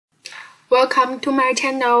Welcome to my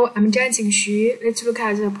channel. I'm Zhanxin Xu. Let's look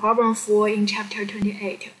at the problem 4 in chapter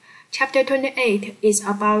 28. Chapter 28 is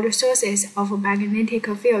about the sources of magnetic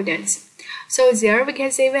fields. So there we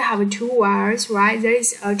can see we have two wires, right? There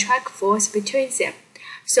is a track force between them.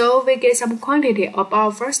 So we get some quantity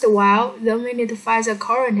about first wire, then we need to find the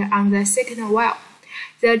current on the second wire.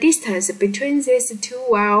 The distance between these two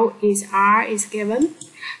wires is R is given.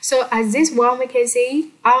 So as this one we can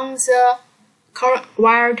see on the current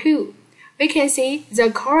wire 2. We can see the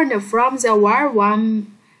current from the wire 1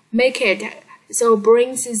 make it, so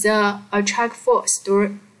brings the track force. Do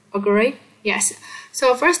you agree? Yes.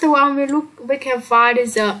 So first one we can find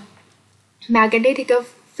the magnetic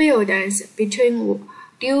fields between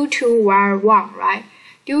due to wire 1, right?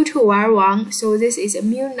 Due to wire 1, so this is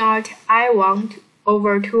mu naught I1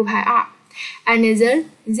 over 2 pi r. And then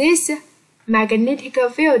this magnetic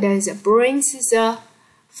fields brings the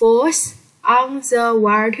force on the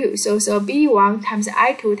wire 2, so B1 times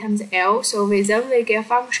I2 times L, so we get a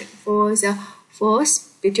function for the force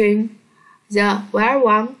between the wire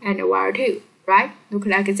 1 and wire 2, right? Look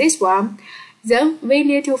like this one. Then we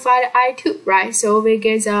need to find I2, right? So we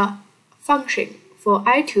get the function for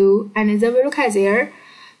I2, and then we look at there,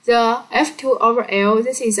 the F2 over L,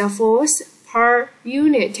 this is a force per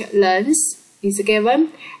unit length is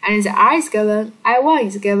given, and the R is given, I1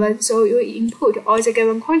 is given, so you input all the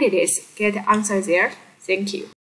given quantities, get the answer there. Thank you.